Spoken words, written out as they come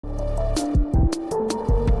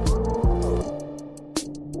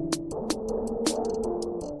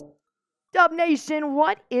up, Nation?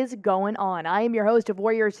 What is going on? I am your host of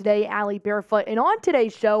Warriors Today, Allie Barefoot, and on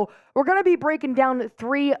today's show, we're going to be breaking down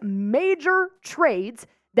 3 major trades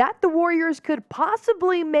that the Warriors could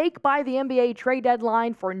possibly make by the NBA trade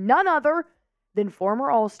deadline for none other than former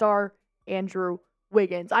All-Star Andrew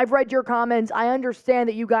Wiggins. I've read your comments. I understand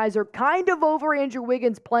that you guys are kind of over Andrew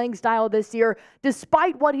Wiggins' playing style this year,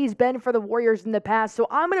 despite what he's been for the Warriors in the past. So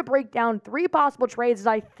I'm going to break down 3 possible trades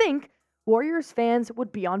that I think Warriors fans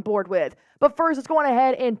would be on board with. But first, let's go on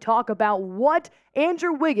ahead and talk about what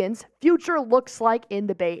Andrew Wiggins' future looks like in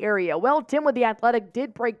the Bay Area. Well, Tim with The Athletic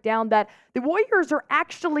did break down that the Warriors are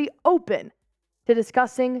actually open to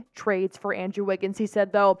discussing trades for Andrew Wiggins. He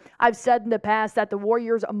said, though, I've said in the past that the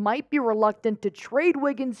Warriors might be reluctant to trade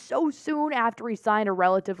Wiggins so soon after he signed a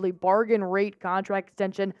relatively bargain rate contract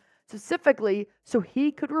extension, specifically so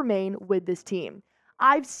he could remain with this team.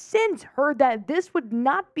 I've since heard that this would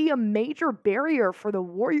not be a major barrier for the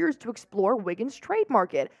Warriors to explore Wiggins' trade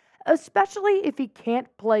market, especially if he can't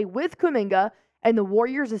play with Kuminga and the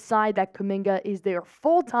Warriors decide that Kuminga is their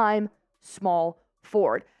full-time small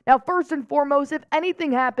forward. Now, first and foremost, if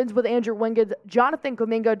anything happens with Andrew Wiggins, Jonathan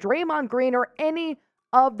Kuminga, Draymond Green, or any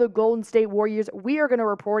of the Golden State Warriors, we are going to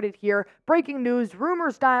report it here. Breaking news, rumor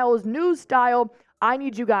styles, news style. I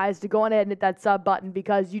need you guys to go on ahead and hit that sub button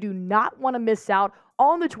because you do not want to miss out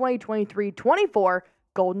on the 2023-24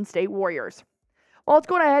 Golden State Warriors. Well, let's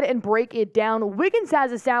go ahead and break it down. Wiggins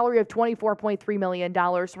has a salary of $24.3 million.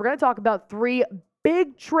 So we're going to talk about 3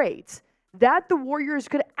 big trades that the Warriors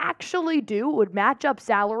could actually do, would match up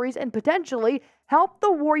salaries, and potentially help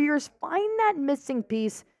the Warriors find that missing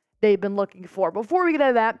piece they've been looking for. Before we get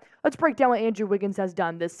into that, let's break down what Andrew Wiggins has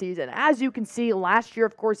done this season. As you can see, last year,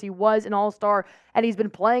 of course, he was an All-Star, and he's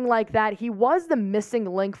been playing like that. He was the missing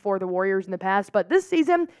link for the Warriors in the past, but this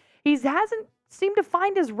season, he hasn't seemed to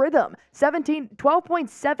find his rhythm.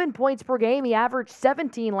 12.7 points per game. He averaged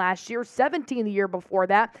 17 last year, 17 the year before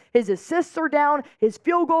that. His assists are down. His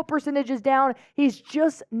field goal percentage is down. He's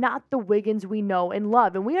just not the Wiggins we know and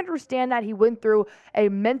love. And we understand that he went through a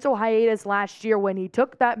mental hiatus last year when he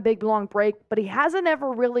took that big, long break, but he hasn't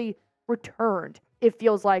ever really returned, it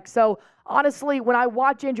feels like. So, honestly, when I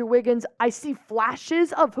watch Andrew Wiggins, I see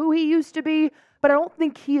flashes of who he used to be, but I don't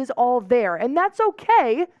think he is all there. And that's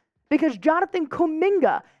okay, because Jonathan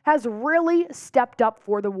Kuminga has really stepped up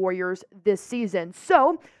for the Warriors this season.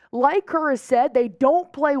 So, like Kerr has said, they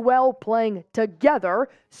don't play well playing together.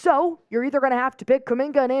 So, you're either going to have to pick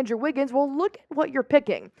Kuminga and Andrew Wiggins. Well, look at what you're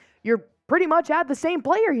picking. You're pretty much at the same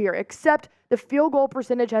player here, except the field goal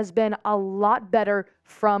percentage has been a lot better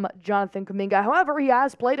from Jonathan Kuminga. However, he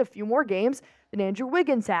has played a few more games than Andrew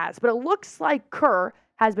Wiggins has. But it looks like Kerr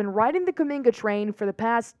has been riding the Kuminga train for the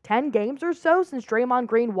past 10 games or so since Draymond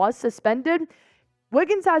Green was suspended.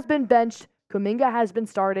 Wiggins has been benched. Kuminga has been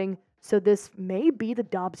starting. So this may be the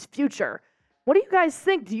Dubs' future. What do you guys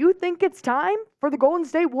think? Do you think it's time for the Golden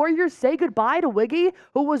State Warriors to say goodbye to Wiggy,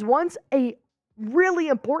 who was once a really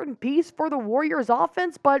important piece for the Warriors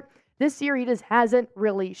offense, but this year he just hasn't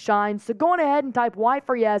really shined? So go on ahead and type Y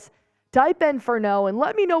for yes, type N for no, and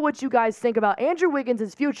let me know what you guys think about Andrew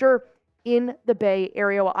Wiggins' future in the Bay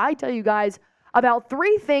Area. Well, I tell you guys about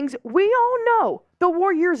 3 things we all know the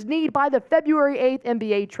Warriors need by the February 8th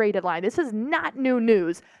NBA trade deadline. This is not new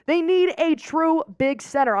news. They need a true big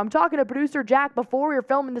center. I'm talking to producer Jack before we were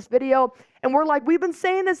filming this video, and we're like, we've been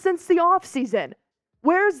saying this since the offseason.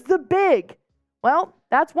 Where's the big? Well,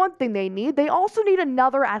 that's one thing they need. They also need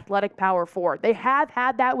another athletic power forward. They have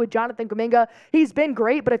had that with Jonathan Kuminga. He's been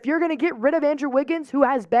great, but if you're going to get rid of Andrew Wiggins, who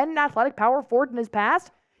has been an athletic power forward in his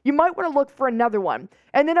past, you might want to look for another one.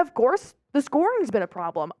 And then, of course, the scoring's been a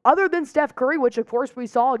problem. Other than Steph Curry, which, of course, we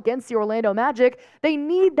saw against the Orlando Magic, they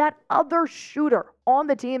need that other shooter on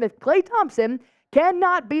the team. If Klay Thompson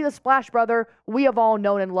cannot be the splash brother we have all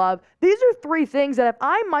known and loved, these are 3 things that if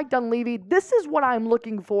I'm Mike Dunleavy, this is what I'm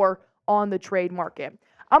looking for on the trade market.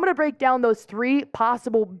 I'm going to break down those 3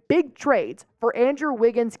 possible big trades for Andrew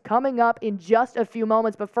Wiggins coming up in just a few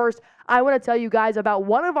moments. But first, I want to tell you guys about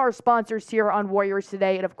one of our sponsors here on Warriors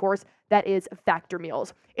Today, and of course, that is Factor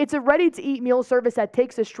Meals. It's a ready-to-eat meal service that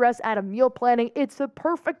takes the stress out of meal planning. It's the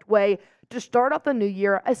perfect way to start off the new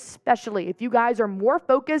year, especially if you guys are more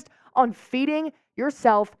focused on feeding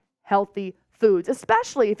yourself healthy foods,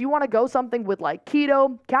 especially if you want to go something with like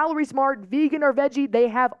keto, calorie smart, vegan, or veggie. They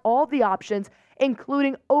have all the options,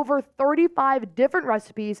 including over 35 different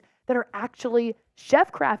recipes that are actually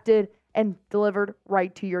chef-crafted and delivered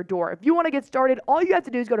right to your door. If you want to get started, all you have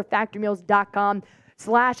to do is go to factormeals.com.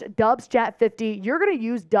 /DubsChat50. You're going to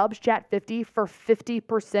use DubsChat50 for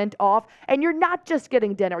 50% off. And you're not just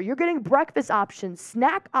getting dinner. You're getting breakfast options,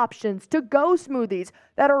 snack options, to-go smoothies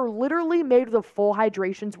that are literally made with a full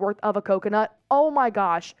hydration's worth of a coconut. Oh my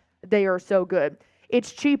gosh, they are so good.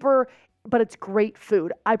 It's cheaper, but it's great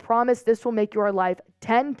food. I promise this will make your life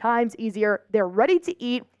 10 times easier. They're ready to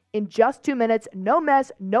eat in just 2 minutes. No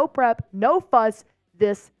mess, no prep, no fuss.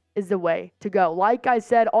 This is the way to go. Like I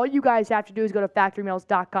said, all you guys have to do is go to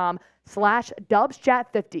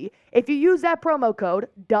factorymeals.com/DubsChat50. If you use that promo code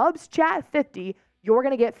DubsChat50, you're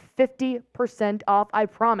going to get 50% off. I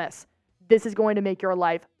promise this is going to make your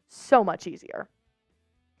life so much easier.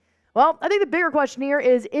 Well, I think the bigger question here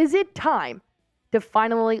is it time to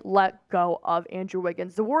finally let go of Andrew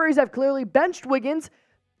Wiggins? The Warriors have clearly benched Wiggins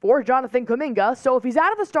for Jonathan Kuminga. So if he's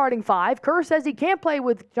out of the starting five, Kerr says he can't play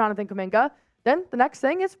with Jonathan Kuminga, then the next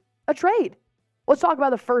thing is a trade. Let's talk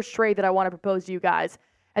about the first trade that I want to propose to you guys,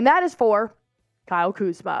 and that is for Kyle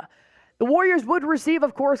Kuzma. The Warriors would receive,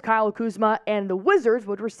 of course, Kyle Kuzma, and the Wizards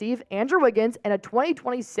would receive Andrew Wiggins and a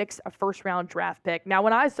 2026 first-round draft pick. Now,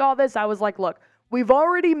 when I saw this, I was like, look, we've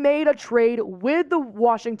already made a trade with the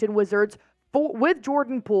Washington Wizards with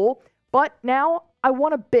Jordan Poole, but now I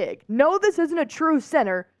want a big. No, this isn't a true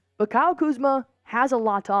center, but Kyle Kuzma has a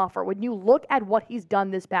lot to offer. When you look at what he's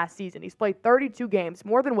done this past season, he's played 32 games,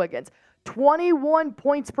 more than Wiggins, 21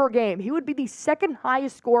 points per game. He would be the second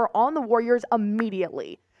highest scorer on the Warriors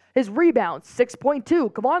immediately. His rebounds,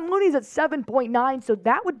 6.2. Kevon Looney's at 7.9, so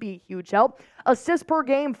that would be a huge help. Assists per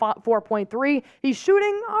game, 4.3. He's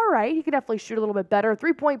shooting all right. He could definitely shoot a little bit better.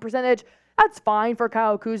 3-point percentage, that's fine for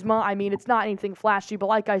Kyle Kuzma. I mean, it's not anything flashy, but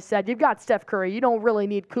like I said, you've got Steph Curry. You don't really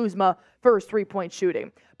need Kuzma for his 3-point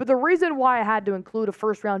shooting. But the reason why I had to include a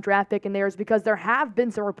first-round draft pick in there is because there have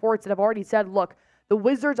been some reports that have already said, look, the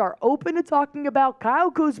Wizards are open to talking about Kyle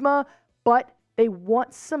Kuzma, but they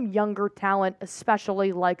want some younger talent,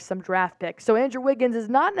 especially like some draft picks. So Andrew Wiggins is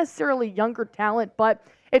not necessarily younger talent, but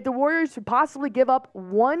if the Warriors could possibly give up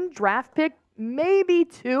one draft pick, maybe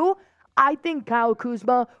two, I think Kyle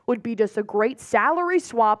Kuzma would be just a great salary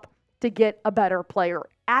swap to get a better player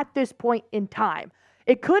at this point in time.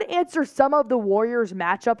 It could answer some of the Warriors'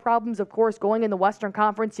 matchup problems. Of course, going in the Western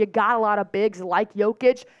Conference, you got a lot of bigs like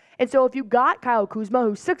Jokic. And so if you got Kyle Kuzma,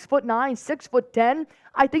 who's 6'9", 6'10",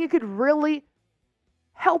 I think it could really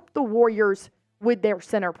help the Warriors with their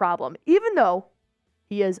center problem, even though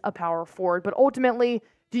he is a power forward. But ultimately,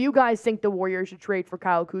 do you guys think the Warriors should trade for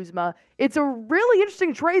Kyle Kuzma? It's a really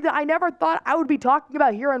interesting trade that I never thought I would be talking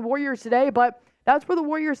about here on Warriors Today, but that's where the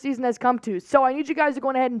Warriors season has come to. So I need you guys to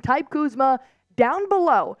go ahead and type Kuzma down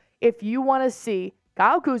below if you want to see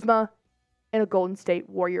Kyle Kuzma in a Golden State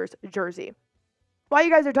Warriors jersey. While you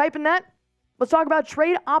guys are typing that, let's talk about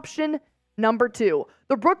trade option number 2.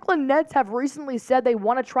 The Brooklyn Nets have recently said they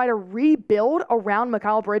want to try to rebuild around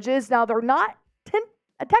Mikal Bridges. Now, they're not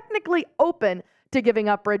technically open to giving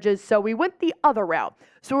up Bridges, so we went the other route.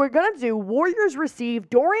 So we're going to do Warriors receive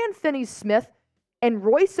Dorian Finney-Smith and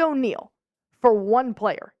Royce O'Neal for one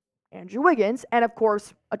player, Andrew Wiggins, and of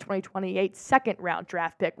course, a 2028 second-round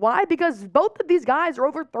draft pick. Why? Because both of these guys are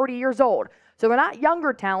over 30 years old. So they're not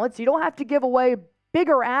younger talents. You don't have to give away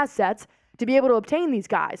bigger assets to be able to obtain these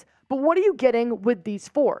guys. But what are you getting with these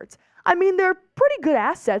forwards? I mean, they're pretty good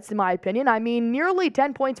assets, in my opinion. I mean, nearly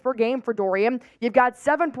 10 points per game for Dorian. You've got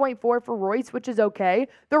 7.4 for Royce, which is okay.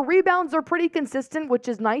 Their rebounds are pretty consistent, which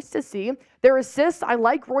is nice to see. Their assists, I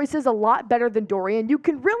like Royce's a lot better than Dorian. You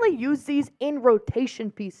can really use these in rotation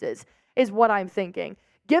pieces, is what I'm thinking.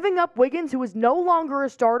 Giving up Wiggins, who is no longer a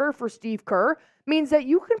starter for Steve Kerr, means that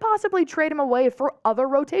you can possibly trade him away for other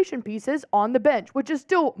rotation pieces on the bench, which is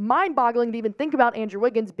still mind-boggling to even think about Andrew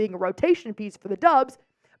Wiggins being a rotation piece for the Dubs,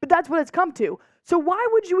 but that's what it's come to. So why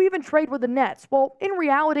would you even trade with the Nets? Well, in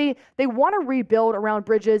reality, they want to rebuild around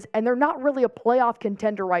Bridges, and they're not really a playoff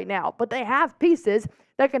contender right now, but they have pieces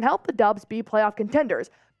that can help the Dubs be playoff contenders.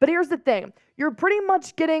 But here's the thing. You're pretty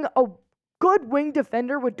much getting a good wing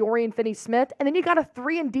defender with Dorian Finney-Smith, and then you got a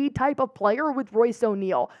 3-and-D type of player with Royce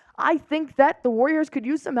O'Neal. I think that the Warriors could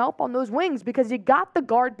use some help on those wings because you got the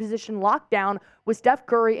guard position locked down with Steph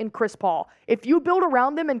Curry and Chris Paul. If you build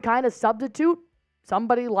around them and kind of substitute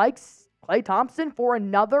somebody like Klay Thompson for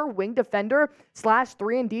another wing defender /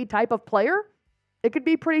 3-and-D type of player, it could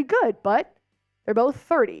be pretty good, but they're both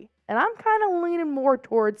 30, and I'm kind of leaning more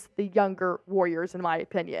towards the younger Warriors in my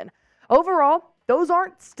opinion. Overall, those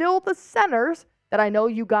aren't still the centers that I know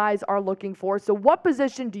you guys are looking for. So what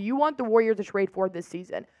position do you want the Warriors to trade for this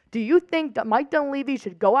season? Do you think that Mike Dunleavy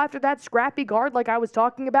should go after that scrappy guard like I was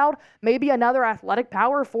talking about? Maybe another athletic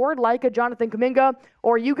power forward like a Jonathan Kuminga?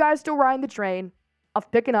 Or are you guys still riding the train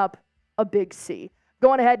of picking up a big C?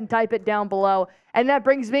 go on ahead and type it down below. And that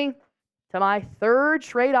brings me to my third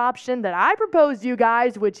trade option that I proposed to you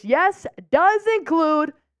guys, which, yes, does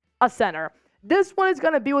include a center. This one is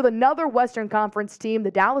going to be with another Western Conference team,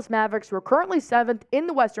 the Dallas Mavericks, who are currently 7th in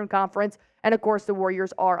the Western Conference, and of course the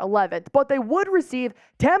Warriors are 11th. But they would receive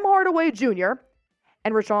Tim Hardaway Jr.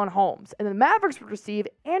 and Richaun Holmes, and the Mavericks would receive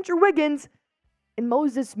Andrew Wiggins and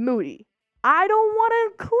Moses Moody. I don't want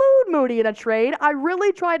to include Moody in a trade. I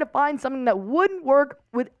really tried to find something that wouldn't work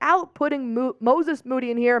without putting Moses Moody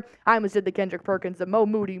in here. I almost did the Kendrick Perkins, the Mo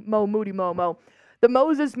Moody. The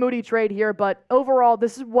Moses Moody trade here, but overall,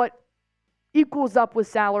 this is what equals up with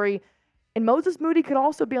salary. And Moses Moody could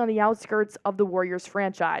also be on the outskirts of the Warriors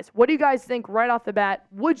franchise. What do you guys think right off the bat?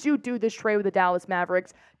 Would you do this trade with the Dallas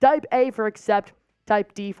Mavericks? Type A for accept,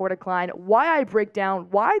 type D for decline. Why I break down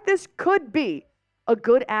why this could be a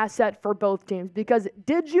good asset for both teams. Because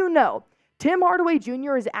did you know Tim Hardaway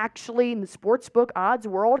Jr. is actually in the sportsbook odds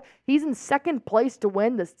world? He's in second place to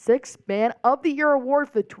win the 6th Man of the Year award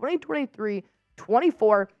for the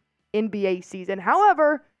 2023-24 NBA season.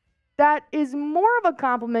 However, that is more of a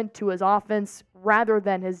compliment to his offense rather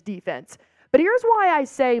than his defense. But here's why I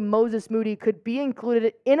say Moses Moody could be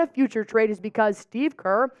included in a future trade is because Steve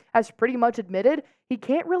Kerr has pretty much admitted he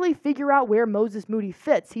can't really figure out where Moses Moody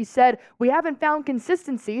fits. He said, we haven't found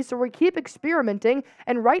consistency, so we keep experimenting,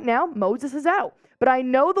 and right now, Moses is out. But I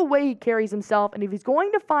know the way he carries himself, and if he's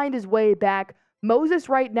going to find his way back, Moses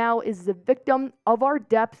right now is the victim of our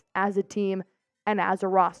depth as a team and as a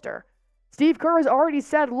roster. Steve Kerr has already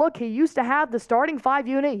said, look, he used to have the starting 5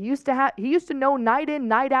 unit. He used to know night in,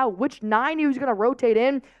 night out which 9 he was going to rotate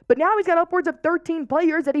in. But now he's got upwards of 13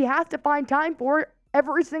 players that he has to find time for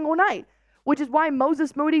every single night, which is why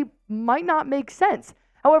Moses Moody might not make sense.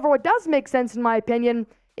 However, what does make sense, in my opinion,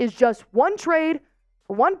 is just one trade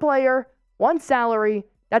for one player, one salary.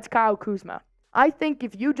 That's Kyle Kuzma. I think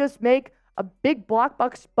if you just make a big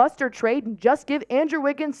blockbuster trade and just give Andrew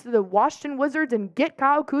Wiggins to the Washington Wizards and get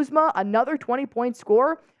Kyle Kuzma another 20-point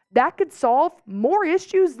scorer, that could solve more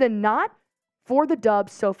issues than not for the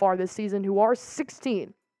Dubs so far this season, who are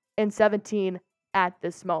 16-17 at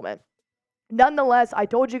this moment. Nonetheless, I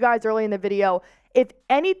told you guys early in the video, if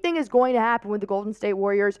anything is going to happen with the Golden State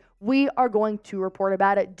Warriors, we are going to report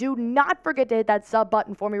about it. Do not forget to hit that sub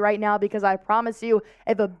button for me right now, because I promise you,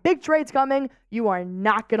 if a big trade's coming, you are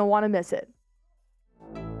not going to want to miss it.